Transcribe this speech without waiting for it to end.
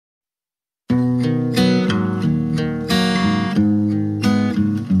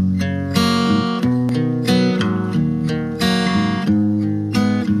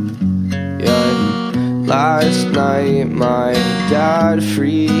night my dad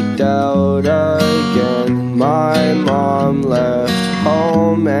freaked out again. My mom left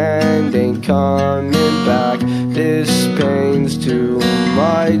home and ain't coming back. This pain's too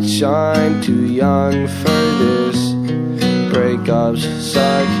much, I'm too young for this. Breakups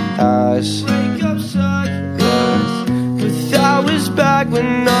suck ass. But that was back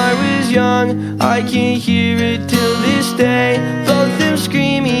when I was young. I can hear it till this day. Both them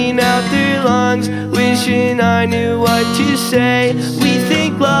screaming out their lungs, wishing I knew what to say. We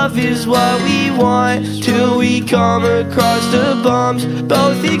think love is what we want till we come across the bumps,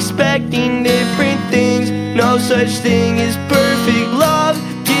 both expecting different things. No such thing as perfect love.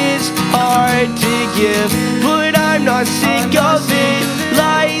 It's hard to give, but I'm not sick of it.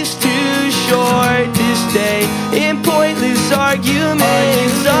 Life's too short to stay in pointless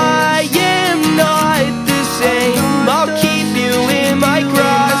arguments. I am not the same. I'll keep you in my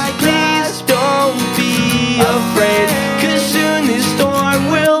grasp. Please don't be afraid, 'cause soon this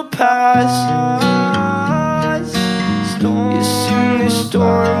storm will pass. Soon this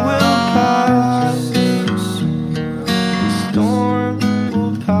storm will pass. Storm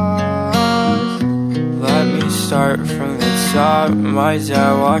will pass. Let me start from the top. My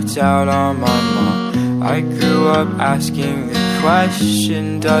dad walked out on my mom. I grew up asking the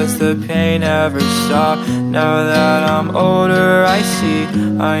question, does the pain ever stop? Now that I'm older, I see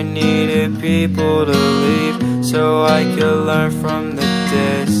I needed people to leave, so I could learn from the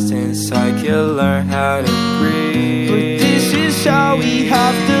distance. I could learn how to breathe. But this is how we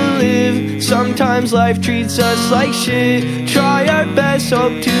have to live. Sometimes life treats us like shit. Try our best,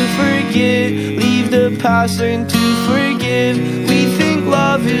 hope to forget. Leave the past, learn to forgive. We think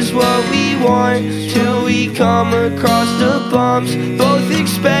love is what we want till we come across the bumps, both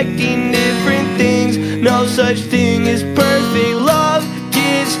expecting different things. No such thing as perfect love.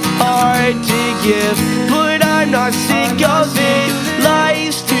 It's hard to give, but I'm not sick of it.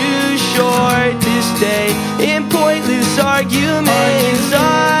 Life's too short to stay in pointless arguments.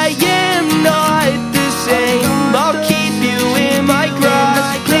 I am not the same. I'll keep you in my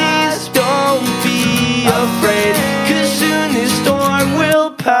grasp. Please don't be afraid, 'cause soon this storm will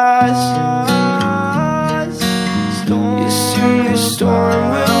pass. Soon this storm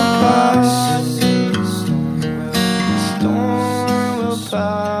will